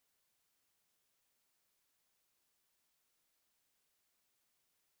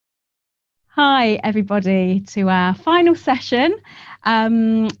Hi, everybody, to our final session.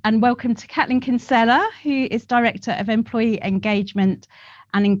 And welcome to Kinsella, who is Director of Employee Engagement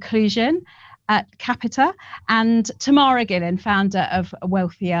and Inclusion at Capita, and Tamara Gillan, founder of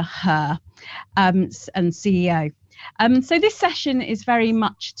Wealthiher and CEO. So this session is very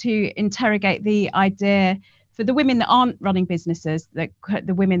much to interrogate the idea for the women that aren't running businesses,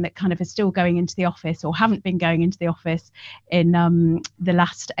 the women that kind of are still going into the office or haven't been going into the office in the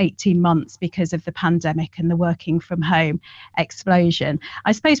last 18 months because of the pandemic and the working from home explosion.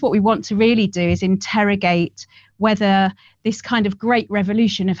 I suppose what we want to really do is interrogate whether this kind of great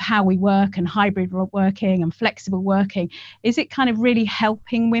revolution of how we work and hybrid working and flexible working, is it kind of really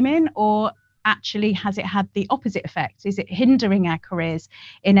helping women, or actually has it had the opposite effect? Is it hindering our careers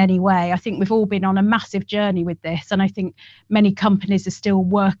in any way? I think we've all been on a massive journey with this, and I think many companies are still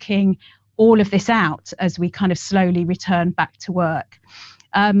working all of this out as we kind of slowly return back to work.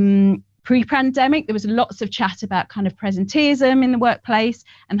 Pre-pandemic, there was lots of chat about kind of presenteeism in the workplace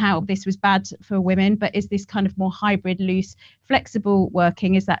and how this was bad for women, but is this kind of more hybrid, loose, flexible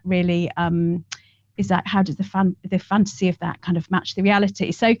working, is that really how does the fantasy of that kind of match the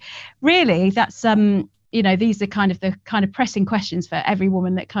reality? So really that's these are kind of the pressing questions for every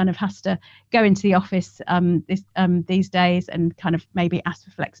woman that kind of has to go into the office these days and kind of maybe ask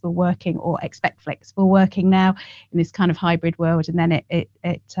for flexible working or expect flexible working now in this kind of hybrid world, and then it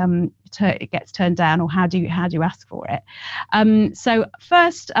gets turned down, or how do you ask for it? So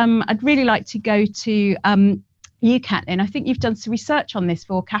first, I'd really like to go to you, Caitlin. I think you've done some research on this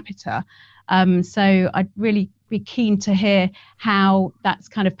for Capita. So I'd really be keen to hear how that's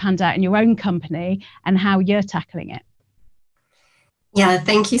kind of panned out in your own company and how you're tackling it. Yeah,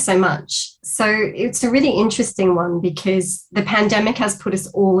 thank you so much. So it's a really interesting one because the pandemic has put us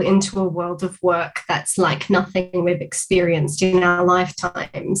all into a world of work that's like nothing we've experienced in our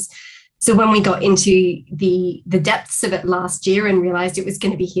lifetimes. So when we got into the depths of it last year and realized it was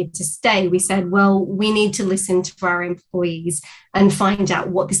going to be here to stay, we said, well, we need to listen to our employees and find out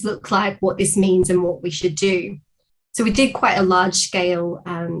what this looks like, what this means, and what we should do. So we did quite a large scale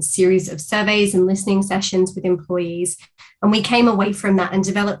series of surveys and listening sessions with employees. And we came away from that and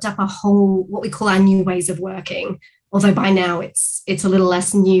developed up a whole, what we call our new ways of working. Although by now it's a little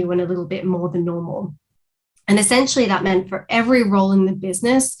less new and a little bit more than normal. And essentially that meant for every role in the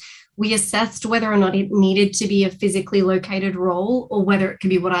business, we assessed whether or not it needed to be a physically located role, or whether it could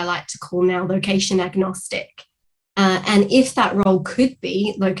be what I like to call now location agnostic. And if that role could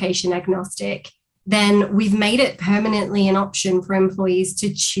be location agnostic, then we've made it permanently an option for employees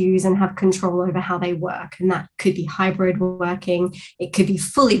to choose and have control over how they work. And that could be hybrid working, it could be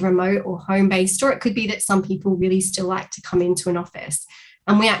fully remote or home-based, or it could be that some people really still like to come into an office.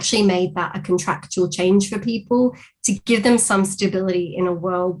 And we actually made that a contractual change for people to give them some stability in a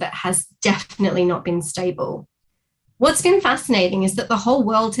world that has definitely not been stable. What's been fascinating is that the whole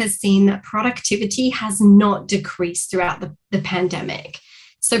world has seen that productivity has not decreased throughout the pandemic.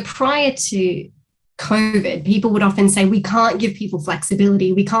 So prior to COVID, people would often say, we can't give people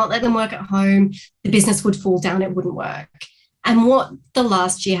flexibility, we can't let them work at home, the business would fall down, it wouldn't work. And what the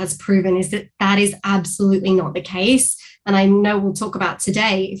last year has proven is that that is absolutely not the case. And I know we'll talk about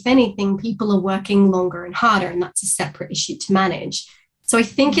today, if anything, people are working longer and harder, and that's a separate issue to manage. So I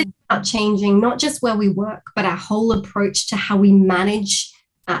think it's about changing not just where we work, but our whole approach to how we manage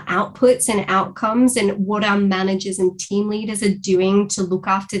outputs and outcomes, and what our managers and team leaders are doing to look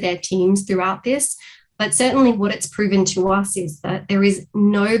after their teams throughout this. But certainly what it's proven to us is that there is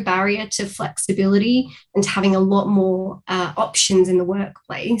no barrier to flexibility and having a lot more options in the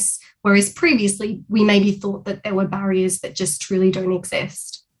workplace, whereas previously we maybe thought that there were barriers that just truly don't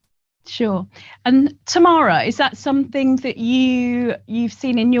exist. Sure. And Tamara, is that something that you've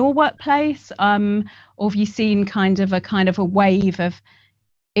seen in your workplace, or have you seen kind of a wave of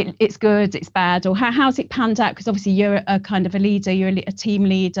it's good, it's bad, or how's it panned out? Because obviously you're a kind of a leader, you're a team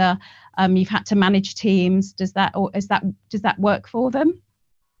leader. You've had to manage teams. Does that work for them?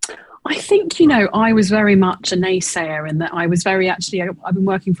 I think, I was very much a naysayer in that I was I've been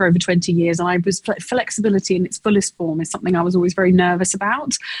working for over 20 years, and flexibility in its fullest form is something I was always very nervous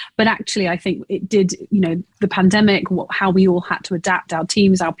about. But actually, I think it did, the pandemic, how we all had to adapt our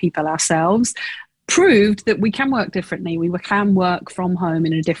teams, our people, ourselves, proved that we can work differently. We can work from home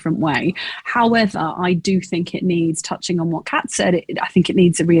in a different way. However, I do think it needs, touching on what Kat said, I think it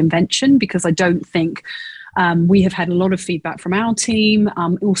needs a reinvention, because I don't think we have had a lot of feedback from our team,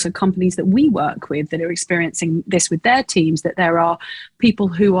 also companies that we work with that are experiencing this with their teams, that there are people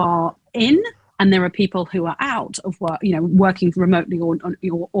who are in and there are people who are out of work, working remotely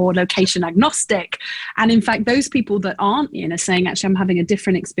or location agnostic. And in fact, those people that aren't in are saying, actually, I'm having a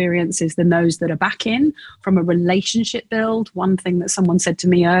different experiences than those that are back in. From a relationship build, one thing that someone said to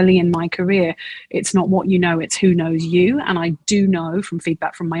me early in my career, it's not what you know, it's who knows you. And I do know from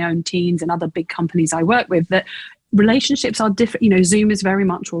feedback from my own teams and other big companies I work with that relationships are different. Zoom is very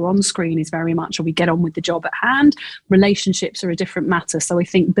much, or on screen is very much, or we get on with the job at hand. Relationships are a different matter. So I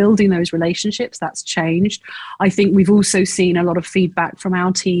think building those relationships, that's changed. I think we've also seen a lot of feedback from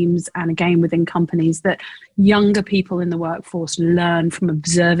our teams and again within companies that younger people in the workforce learn from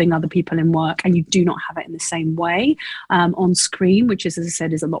observing other people in work, and you do not have it in the same way on screen, which is, as I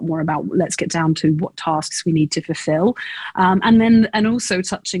said, is a lot more about let's get down to what tasks we need to fulfill. And also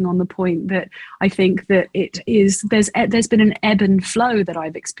touching on the point that I think that it is, there's been an ebb and flow that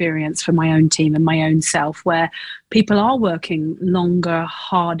I've experienced for my own team and my own self, where people are working longer,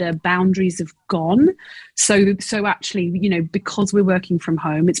 harder, boundaries have gone. So actually, because we're working from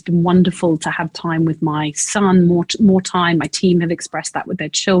home, it's been wonderful to have time with my son, more time. My team have expressed that with their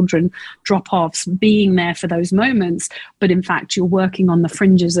children, drop-offs, being there for those moments. But in fact, you're working on the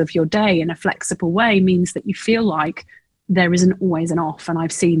fringes of your day in a flexible way means that you feel like there isn't always an off. And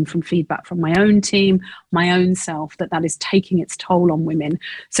I've seen from feedback from my own team, my own self, that is taking its toll on women.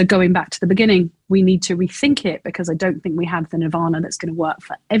 So going back to the beginning, we need to rethink it, because I don't think we have the nirvana that's going to work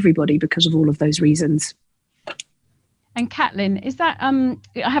for everybody because of all of those reasons. And Caitlin, is that,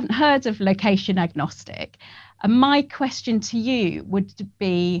 I haven't heard of location agnostic. And my question to you would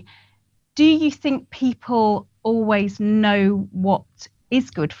be, do you think people always know what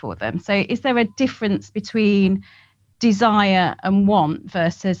is good for them? So is there a difference between desire and want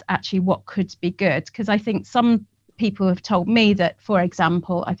versus actually what could be good? Because I think some people have told me that, for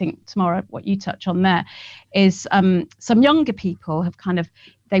example, I think, Tamara, what you touch on there is some younger people have kind of,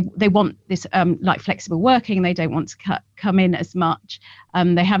 they want this like flexible working. They don't want to come in as much.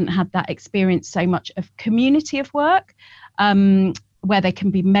 They haven't had that experience so much of community of work where they can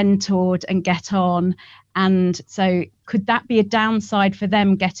be mentored and get on. And so could that be a downside for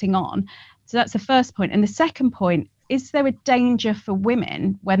them getting on? So that's the first point. And the second point, is there a danger for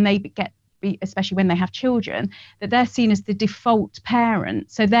women when they especially when they have children, that they're seen as the default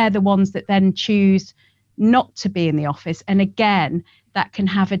parent? So they're the ones that then choose not to be in the office. And again, that can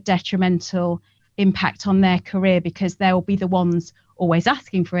have a detrimental impact on their career, because they'll be the ones always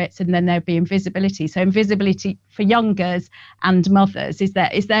asking for it. And then there'll be invisibility. So invisibility for youngers and mothers, is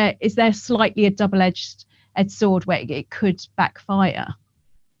there slightly a double-edged sword where it could backfire?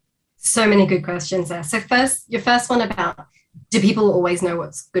 So many good questions there. So your first one about, do people always know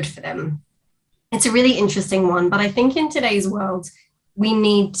what's good for them? It's a really interesting one, but I think in today's world, we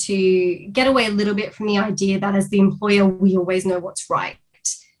need to get away a little bit from the idea that as the employer, we always know what's right.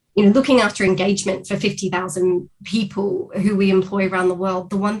 Looking after engagement for 50,000 people who we employ around the world,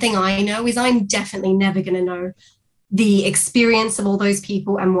 the one thing I know is I'm definitely never going to know the experience of all those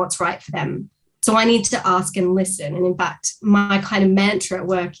people and what's right for them. So I need to ask and listen. And in fact, my kind of mantra at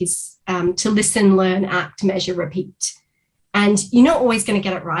work is to listen, learn, act, measure, repeat. And you're not always going to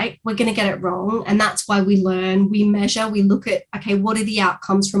get it right. We're going to get it wrong. And that's why we learn, we measure, we look at, okay, what are the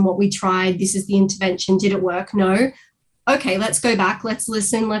outcomes from what we tried? This is the intervention. Did it work? No. Okay, let's go back. Let's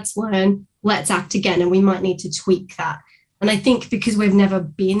listen. Let's learn. Let's act again. And we might need to tweak that. And I think because we've never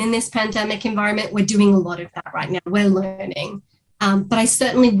been in this pandemic environment, we're doing a lot of that right now. We're learning. But I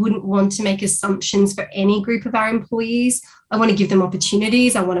certainly wouldn't want to make assumptions for any group of our employees. I want to give them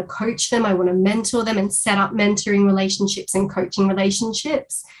opportunities. I want to coach them. I want to mentor them and set up mentoring relationships and coaching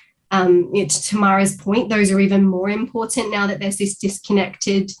relationships. To Tamara's point, those are even more important now that there's this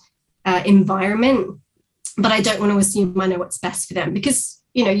disconnected environment. But I don't want to assume I know what's best for them, because,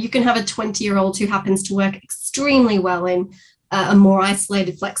 you can have a 20-year-old who happens to work extremely well in a more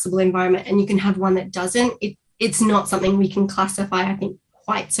isolated, flexible environment, and you can have one that doesn't. It's not something we can classify, I think,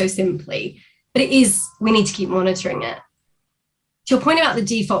 quite so simply. But it is, we need to keep monitoring it. To your point about the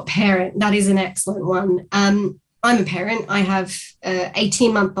default parent, that is an excellent one. I'm a parent. I have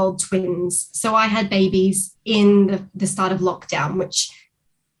 18-month-old twins. So I had babies in the start of lockdown, which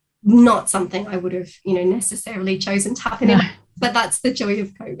not something I would have, necessarily chosen to happen in, but that's the joy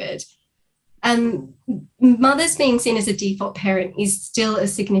of COVID. Mothers being seen as a default parent is still a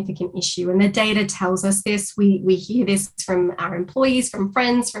significant issue, and the data tells us this. We hear this from our employees, from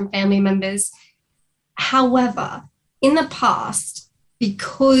friends, from family members. However, in the past,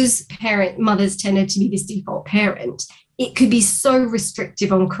 because mothers tended to be this default parent, it could be so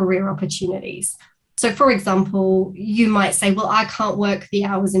restrictive on career opportunities. So, for example, you might say, well, I can't work the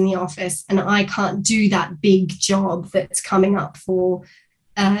hours in the office and I can't do that big job that's coming up for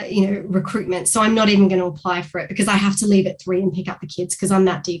recruitment. So I'm not even going to apply for it because I have to leave at 3 and pick up the kids because I'm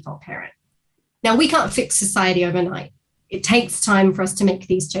that default parent. Now, we can't fix society overnight. It takes time for us to make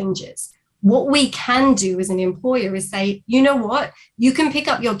these changes. What we can do as an employer is say, you know what, you can pick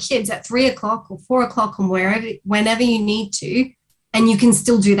up your kids at 3 o'clock or 4 o'clock or whenever you need to, and you can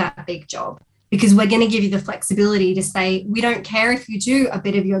still do that big job because we're going to give you the flexibility to say, we don't care if you do a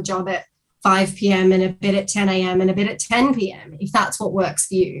bit of your job at 5 p.m. and a bit at 10 a.m. and a bit at 10 p.m. if that's what works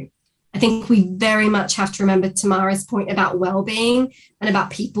for you. I think we very much have to remember Tamara's point about well-being and about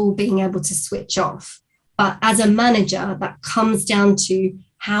people being able to switch off. But as a manager, that comes down to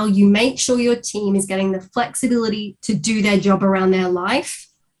how you make sure your team is getting the flexibility to do their job around their life,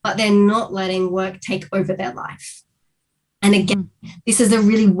 but they're not letting work take over their life. And again, this is a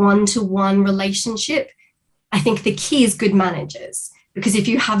really one-to-one relationship. I think the key is good managers, because if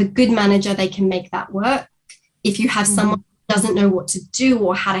you have a good manager, they can make that work. If you have someone who doesn't know what to do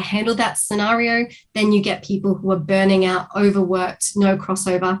or how to handle that scenario, then you get people who are burning out, overworked, no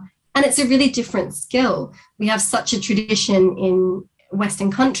crossover. And it's a really different skill. We have such a tradition in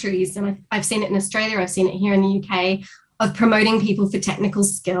Western countries, and I've seen it in Australia, I've seen it here in the UK, of promoting people for technical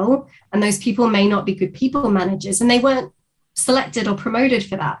skill. And those people may not be good people managers, and they weren't selected or promoted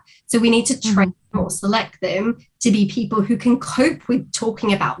for that. So we need to train them or select them to be people who can cope with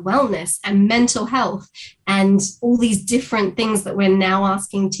talking about wellness and mental health and all these different things that we're now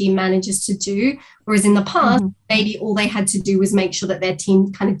asking team managers to do. Whereas in the past, maybe all they had to do was make sure that their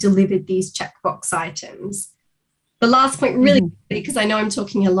team kind of delivered these checkbox items. The last point, really, because I know I'm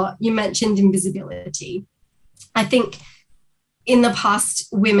talking a lot, you mentioned invisibility. I think in the past,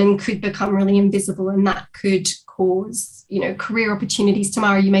 women could become really invisible, and that could cause, career opportunities.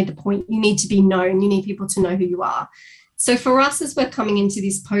 Tamara, you made the point, you need to be known, you need people to know who you are. So for us, as we're coming into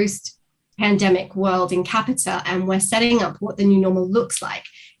this post-pandemic world in Capita and we're setting up what the new normal looks like,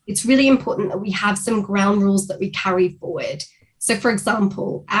 it's really important that we have some ground rules that we carry forward. So for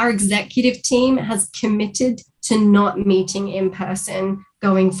example, our executive team has committed to not meeting in person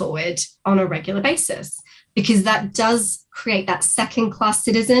going forward on a regular basis, because that does create that second-class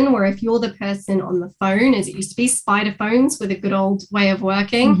citizen where if you're the person on the phone, as it used to be, spider phones with a good old way of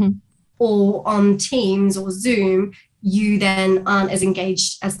working, or on Teams or Zoom, you then aren't as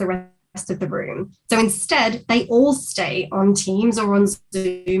engaged as the rest of the room. So instead, they all stay on Teams or on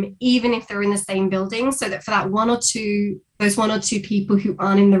Zoom, even if they're in the same building, so that for those one or two people who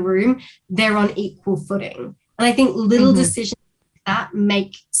aren't in the room, they're on equal footing. And I think little decisions that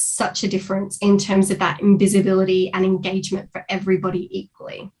make such a difference in terms of that invisibility and engagement for everybody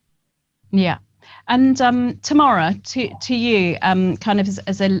equally. Yeah. And Tamara, to you, kind of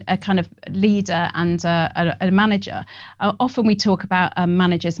as a kind of leader and a manager, often we talk about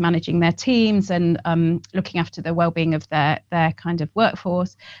managers managing their teams and looking after the well-being of their kind of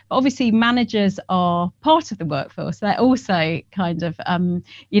workforce. But obviously, managers are part of the workforce. They're also kind of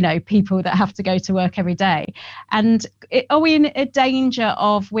people that have to go to work every day. And are we in a danger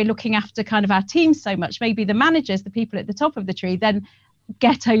of we're looking after kind of our teams so much? Maybe the managers, the people at the top of the tree, then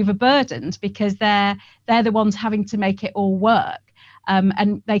get overburdened because they're the ones having to make it all work,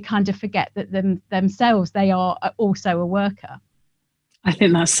 and they kind of forget that themselves they are also a worker. I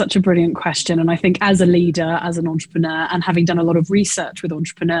think that's such a brilliant question. And I think as a leader, as an entrepreneur, and having done a lot of research with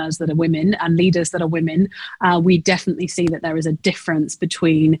entrepreneurs that are women and leaders that are women, we definitely see that there is a difference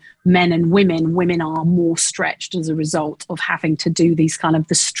between men and women. Women are more stretched as a result of having to do these kind of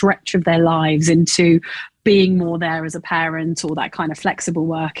the stretch of their lives into being more there as a parent or that kind of flexible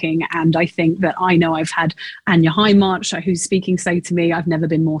working. And I think that I've had Anya Highmarch, who's speaking, say to me, I've never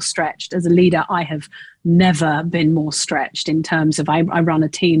been more stretched. As a leader, I have never been more stretched in terms of I run a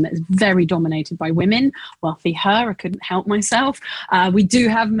team that is very dominated by women. Wealthiher, I couldn't help myself. We do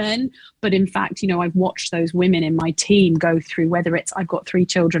have men, but in fact, I've watched those women in my team go through, whether it's I've got 3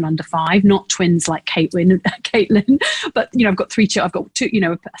 children under 5, not twins like Caitlin, but I've got 3 children. I've got 2,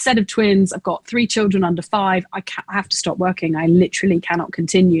 a set of twins. I've got 3 children under 5. I have to stop working. I literally cannot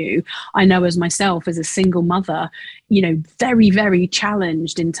continue. I know as myself as a single mother, very, very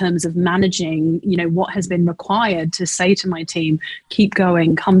challenged in terms of managing, what has been required to say to my team, keep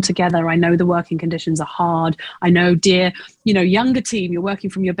going, come together. I know the working conditions are hard. I know, dear, younger team, you're working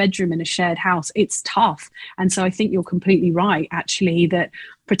from your bedroom in a shared house. It's tough. And so I think you're completely right, actually, that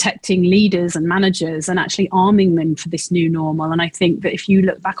protecting leaders and managers and actually arming them for this new normal. And I think that if you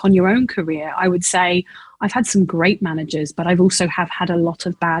look back on your own career, I would say I've had some great managers, but I've also have had a lot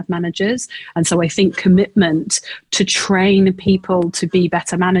of bad managers. And so I think commitment to train people to be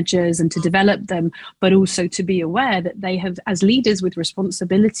better managers and to develop them, but also to be aware that they have, as leaders with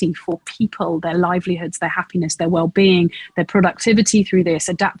responsibility for people, their livelihoods, their happiness, their well-being, their productivity through this,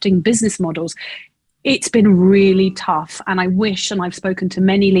 adapting business models. It's been really tough. And I wish, and I've spoken to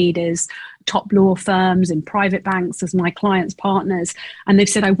many leaders, top law firms and private banks as my clients' partners, and they've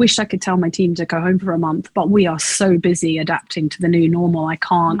said, I wish I could tell my team to go home for a month, but we are so busy adapting to the new normal. I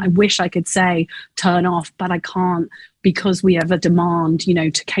can't. I wish I could say turn off, but I can't, because we have a demand,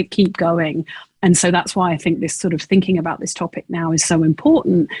 to keep going. And so that's why I think this sort of thinking about this topic now is so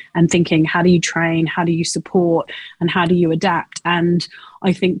important, and thinking, how do you train, how do you support, and how do you adapt? And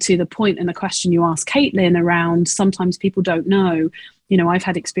I think to the point in the question you asked Caitlin around sometimes people don't know, I've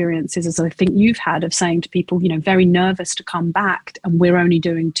had experiences, as I think you've had, of saying to people, very nervous to come back, and we're only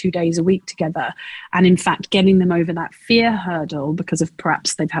doing 2 days a week together. And in fact, getting them over that fear hurdle because of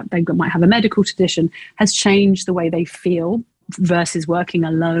perhaps they might have a medical condition has changed the way they feel versus working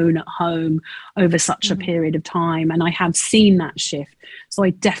alone at home over such a period of time. And I have seen that shift. So I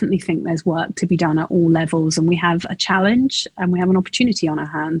definitely think there's work to be done at all levels, and we have a challenge and we have an opportunity on our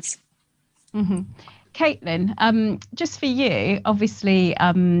hands. Mm-hmm. Caitlin, just for you, obviously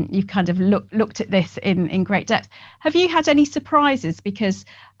you've kind of looked at this in great depth. Have you had any surprises? Because,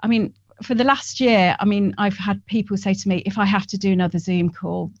 for the last year, I've had people say to me, if I have to do another Zoom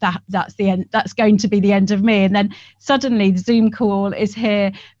call, that's the end. That's going to be the end of me. And then suddenly the Zoom call is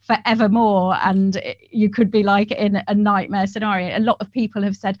here forevermore, and you could be like in a nightmare scenario. A lot of people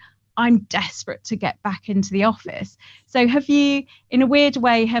have said, I'm desperate to get back into the office. So have you, in a weird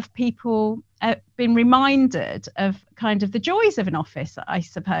way, have people been reminded of kind of the joys of an office, I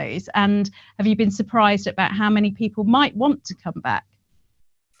suppose? And have you been surprised about how many people might want to come back?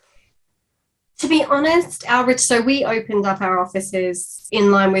 To be honest, so we opened up our offices in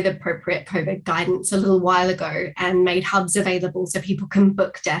line with appropriate COVID guidance a little while ago and made hubs available so people can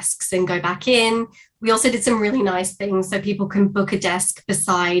book desks and go back in. We also did some really nice things so people can book a desk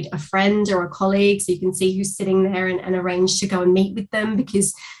beside a friend or a colleague, so you can see who's sitting there and arrange to go and meet with them,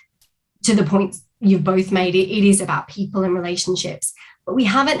 because to the point you've both made, it is about people and relationships. But we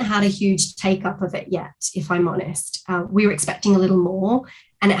haven't had a huge take up of it yet, if I'm honest. We were expecting a little more,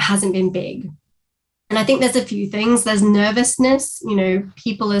 and it hasn't been big. And I think there's a few things. There's nervousness.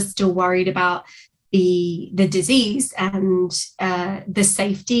 People are still worried about the disease and the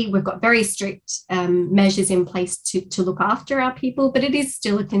safety. We've got very strict measures in place to look after our people, but it is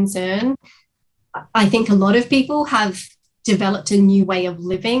still a concern. I think a lot of people have developed a new way of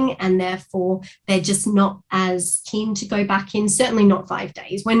living, and therefore they're just not as keen to go back in, certainly not 5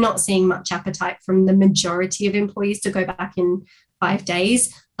 days. We're not seeing much appetite from the majority of employees to go back in 5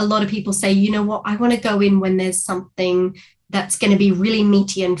 days. A lot of people say, you know what, I want to go in when there's something that's going to be really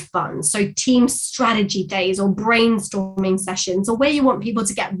meaty and fun. So team strategy days or brainstorming sessions, or where you want people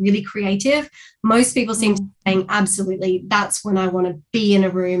to get really creative. Most people seem to be saying, absolutely, that's when I want to be in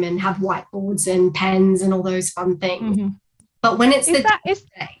a room and have whiteboards and pens and all those fun things. Mm-hmm. But when it's is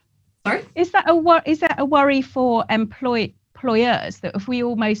that a worry for employers, that if we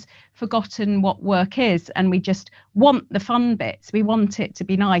almost forgotten what work is and we just want the fun bits, we want it to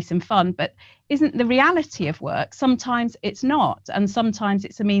be nice and fun, but isn't the reality of work sometimes it's not, and sometimes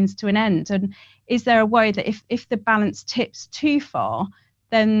it's a means to an end? And is there a worry that if the balance tips too far,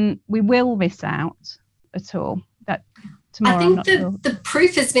 then we will miss out at all? Tamara, I think the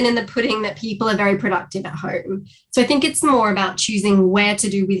proof has been in the pudding that people are very productive at home. So I think it's more about choosing where to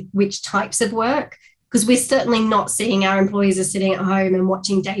do with which types of work, because we're certainly not seeing our employees are sitting at home and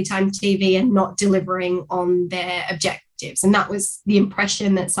watching daytime TV and not delivering on their objectives. And that was the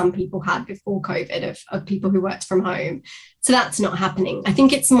impression that some people had before COVID of people who worked from home. So that's not happening. I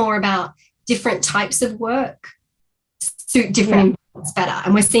think it's more about different types of work suit different employees better.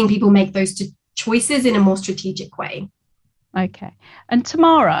 And we're seeing people make those choices in a more strategic way. Okay. And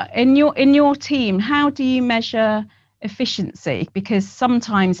Tamara, in your team, how do you measure efficiency? Because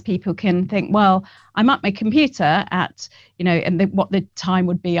sometimes people can think, well, I'm at my computer at, and what the time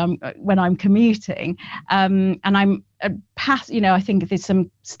would be when I'm commuting, and I'm I think there's some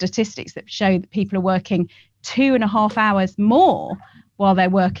statistics that show that people are working 2.5 hours more while they're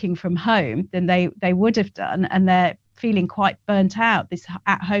working from home than they would have done, and they're feeling quite burnt out, this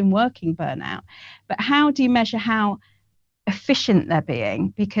at-home working burnout. But how do you measure how efficient they're being?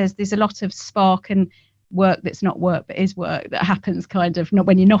 Because there's a lot of spark and work that's not work but is work that happens kind of not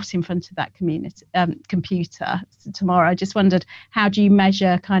when you're not in front of that computer. So Tamara, I just wondered, how do you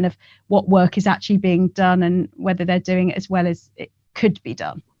measure kind of what work is actually being done and whether they're doing it as well as it could be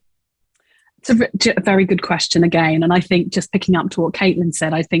done? a very good question again. And I think just picking up to what Caitlin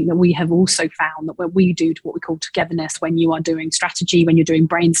said, I think that we have also found that when we do what we call togetherness, when you are doing strategy, when you're doing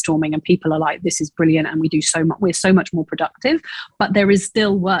brainstorming and people are like, this is brilliant and we do so much, we're so much more productive, but there is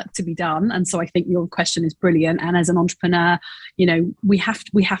still work to be done. And so I think your question is brilliant. And as an entrepreneur, you know, we have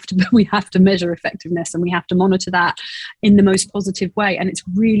to measure effectiveness and we have to monitor that in the most positive way. And it's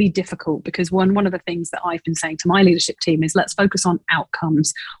really difficult because one of the things that I've been saying to my leadership team is let's focus on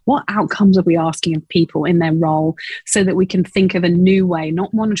outcomes. What outcomes are we asking of people in their role so that we can think of a new way,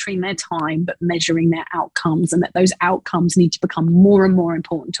 not monitoring their time, but measuring their outcomes, and that those outcomes need to become more and more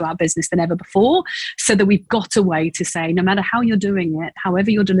important to our business than ever before, so that we've got a way to say, no matter how you're doing it, however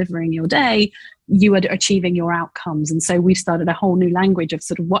you're delivering your day, you are achieving your outcomes. And so we've started a whole new language of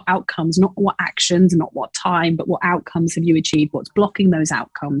sort of what outcomes, not what actions, not what time, but what outcomes have you achieved? What's blocking those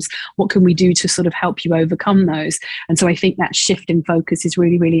outcomes? What can we do to sort of help you overcome those? And so I think that shift in focus is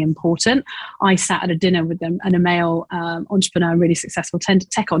really, really important. I sat at a dinner with them and a male entrepreneur, really successful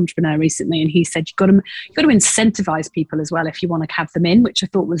tech entrepreneur recently, and he said, you've got to incentivize people as well if you want to have them in, which I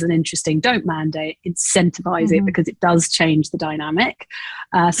thought was an interesting, don't mandate, incentivize it, because it does change the dynamic.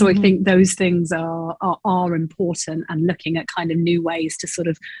 So I think those things are important, and looking at kind of new ways to sort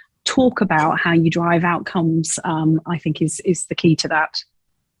of talk about how you drive outcomes, I think is the key to that.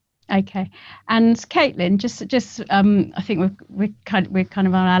 Okay, and Caitlin, just I think we're kind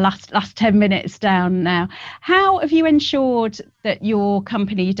of on our last 10 minutes down now. How have you ensured that your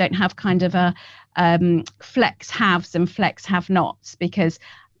company, you don't have kind of a flex haves and flex have nots? Because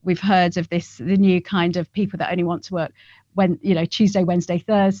we've heard of the new kind of people that only want to work when, you know, Tuesday, Wednesday,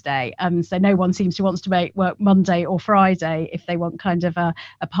 Thursday. So no one seems to want to make work Monday or Friday if they want kind of a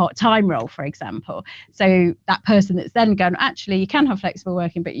part-time role, for example. So that person that's then going, actually, you can have flexible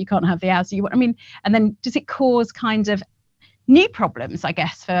working, but you can't have the hours you want. I mean, and then does it cause kind of new problems, I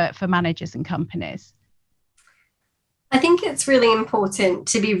guess, for managers and companies? I think it's really important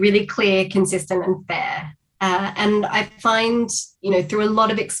to be really clear, consistent, and fair. And I find, you know, through a lot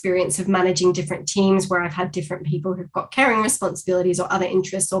of experience of managing different teams where I've had different people who've got caring responsibilities or other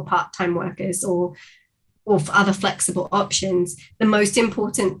interests or part-time workers or other flexible options, the most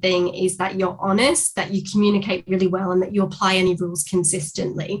important thing is that you're honest, that you communicate really well, and that you apply any rules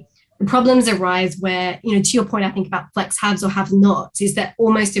consistently. The problems arise where, you know, to your point, I think about flex haves or have nots, is that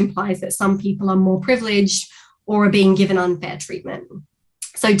almost implies that some people are more privileged or are being given unfair treatment.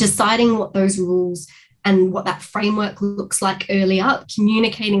 So deciding what those rules and what that framework looks like early up,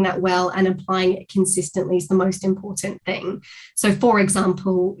 communicating that well and applying it consistently is the most important thing. So for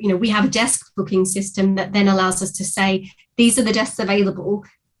example, you know, we have a desk booking system that then allows us to say, these are the desks available.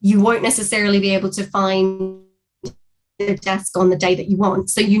 You won't necessarily be able to find the desk on the day that you want.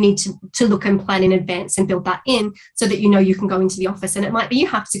 So you need to look and plan in advance and build that in so that you know you can go into the office. And it might be you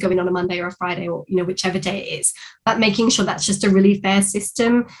have to go in on a Monday or a Friday, or, you know, whichever day it is. But making sure that's just a really fair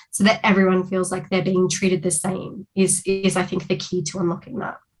system so that everyone feels like they're being treated the same is I think, the key to unlocking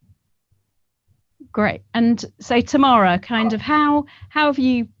that. Great. And so Tamara, kind of how have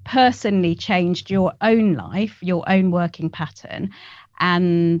you personally changed your own life, your own working pattern,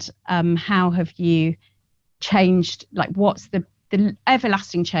 and how have you changed, like what's the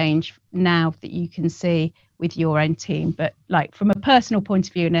everlasting change now that you can see with your own team, but like from a personal point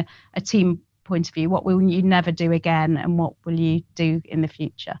of view and a team point of view, what will you never do again and what will you do in the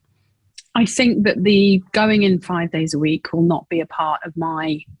future? I think that the going in 5 days a week will not be a part of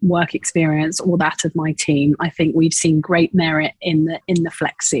my work experience or that of my team. I think we've seen great merit in the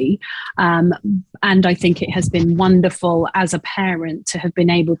flexi. And I think it has been wonderful as a parent to have been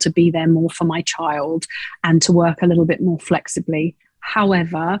able to be there more for my child and to work a little bit more flexibly.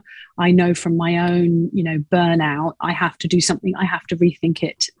 However, I know from my own, you know, burnout, I have to do something. I have to rethink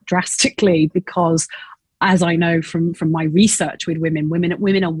it drastically, because as I know from my research with women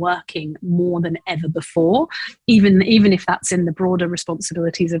are working more than ever before, even if that's in the broader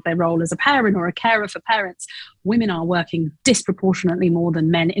responsibilities of their role as a parent or a carer for parents. Women are working disproportionately more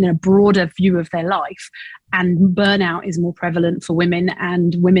than men in a broader view of their life, and burnout is more prevalent for women,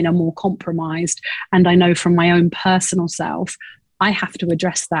 and women are more compromised. And I know from my own personal self, I have to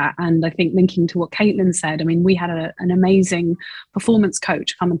address that. And I think linking to what Caitlin said, I mean, we had an amazing performance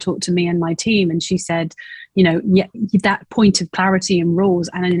coach come and talk to me and my team. And she said, that point of clarity and rules,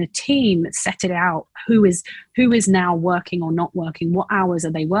 and in a team set it out who is now working or not working, what hours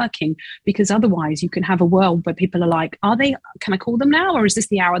are they working, because otherwise you can have a world where people are like, can I call them now, or is this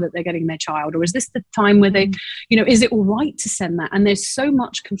the hour that they're getting their child, or is this the time where they, is it all right to send that? And there's so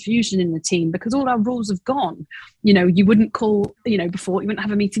much confusion in the team because all our rules have gone. You wouldn't call, before, you wouldn't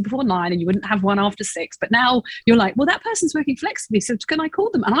have a meeting before 9 and you wouldn't have one after 6, but now you're like, well, that person's working flexibly, so can I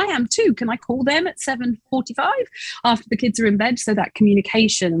call them? And I am too. Can I call them at 7:45 after the kids are in bed? So that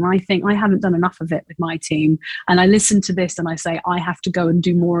communication, and I think I haven't done enough of it with my team. And I listen to this and I say, I have to go and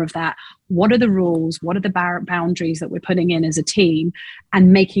do more of that. What are the rules? What are the boundaries that we're putting in as a team,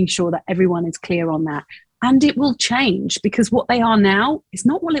 and making sure that everyone is clear on that? And it will change, because what they are now is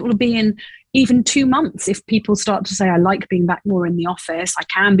not what it will be in even 2 months. If people start to say, I like being back more in the office, I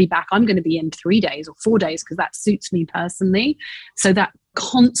can be back, I'm going to be in 3 days or 4 days because that suits me personally. So that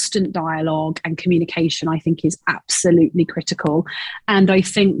constant dialogue and communication, I think, is absolutely critical. And I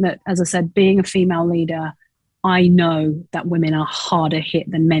think that, as I said, being a female leader, I know that women are harder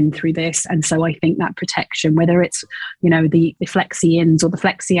hit than men through this. And so I think that protection, whether it's, the flexi ins or the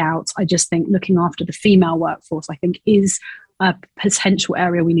flexi outs, I just think looking after the female workforce, I think, is a potential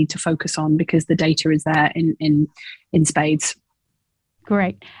area we need to focus on, because the data is there in spades.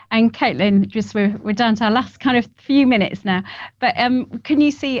 Great. And Caitlin, just we're down to our last kind of few minutes now, but can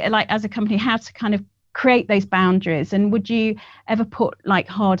you see, like, as a company, how to kind of create those boundaries? And would you ever put like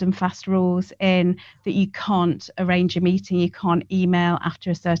hard and fast rules in that you can't arrange a meeting, you can't email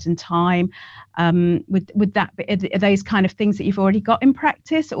after a certain time? Would that be, are those kind of things that you've already got in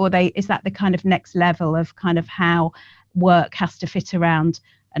practice, or is that the kind of next level of kind of how work has to fit around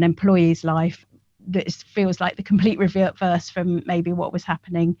an employee's life that feels like the complete reverse from maybe what was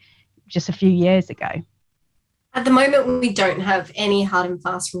happening just a few years ago? At the moment, we don't have any hard and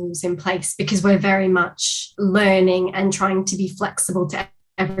fast rules in place, because we're very much learning and trying to be flexible to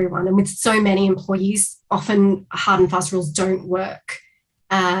everyone. And with so many employees, often hard and fast rules don't work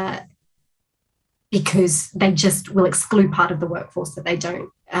because they just will exclude part of the workforce that they don't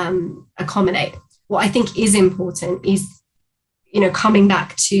accommodate. What I think is important is, coming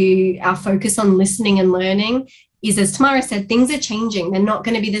back to our focus on listening and learning, is, as Tamara said, things are changing. They're not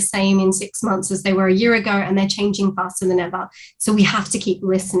going to be the same in 6 months as they were a year ago, and they're changing faster than ever. So we have to keep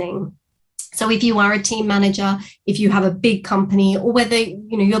listening. So if you are a team manager, if you have a big company, or whether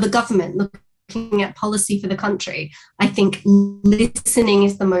you're the government looking at policy for the country, I think listening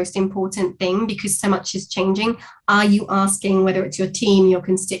is the most important thing, because so much is changing. Are you asking, whether it's your team, your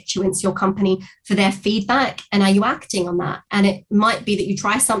constituents, your company, for their feedback, and are you acting on that? And it might be that you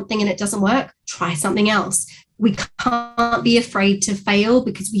try something and it doesn't work. Try something else. We can't be afraid to fail,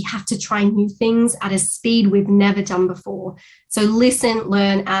 because we have to try new things at a speed we've never done before. So listen,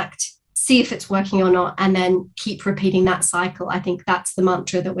 learn, act, see if it's working or not, and then keep repeating that cycle. I think that's the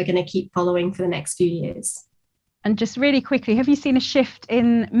mantra that we're going to keep following for the next few years. And just really quickly, have you seen a shift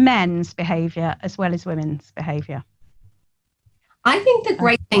in men's behaviour as well as women's behaviour? I think the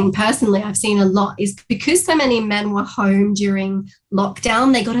great thing, personally, I've seen a lot, is because so many men were home during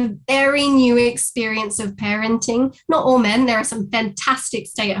lockdown, they got a very new experience of parenting. Not all men, there are some fantastic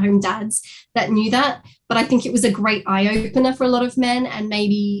stay-at-home dads that knew that, but I think it was a great eye-opener for a lot of men, and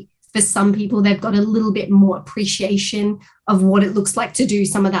maybe for some people, they've got a little bit more appreciation of what it looks like to do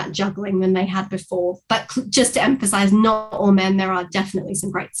some of that juggling than they had before. But just to emphasize, not all men, there are definitely some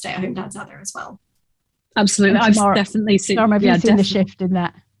great stay-at-home dads out there as well. Absolutely. I've definitely seen, seen the shift in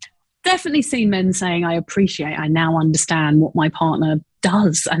that. Definitely seen men saying, I now understand what my partner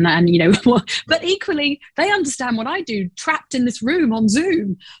does, and but equally they understand what I do, trapped in this room on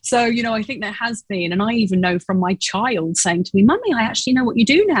Zoom. So I think there has been, and I even know from my child saying to me, Mummy, I actually know what you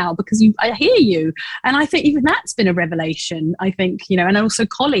do now because I hear you. And I think even that's been a revelation. I think and also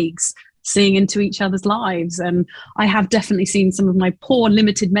colleagues seeing into each other's lives. And I have definitely seen some of my poor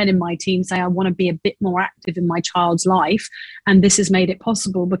limited men in my team say, I want to be a bit more active in my child's life, and this has made it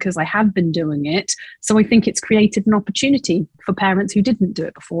possible because I have been doing it. So I think it's created an opportunity for parents who didn't do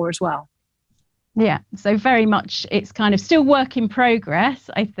it before as well. Yeah, so very much it's kind of still work in progress.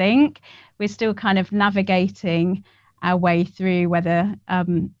 I think we're still kind of navigating our way through whether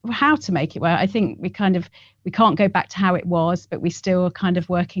how to make it work. I think we can't go back to how it was, but we still are kind of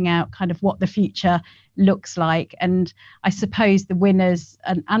working out kind of what the future looks like. And I suppose the winners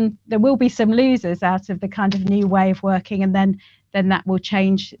and there will be some losers out of the kind of new way of working, and then that will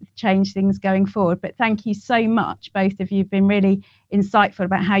change things going forward. But thank you so much, both of you. You've been really insightful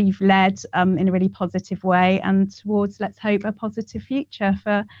about how you've led in a really positive way and towards, let's hope, a positive future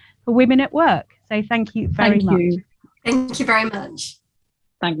for women at work. So thank you very much. Thank you very much.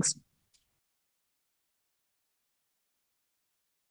 Thanks.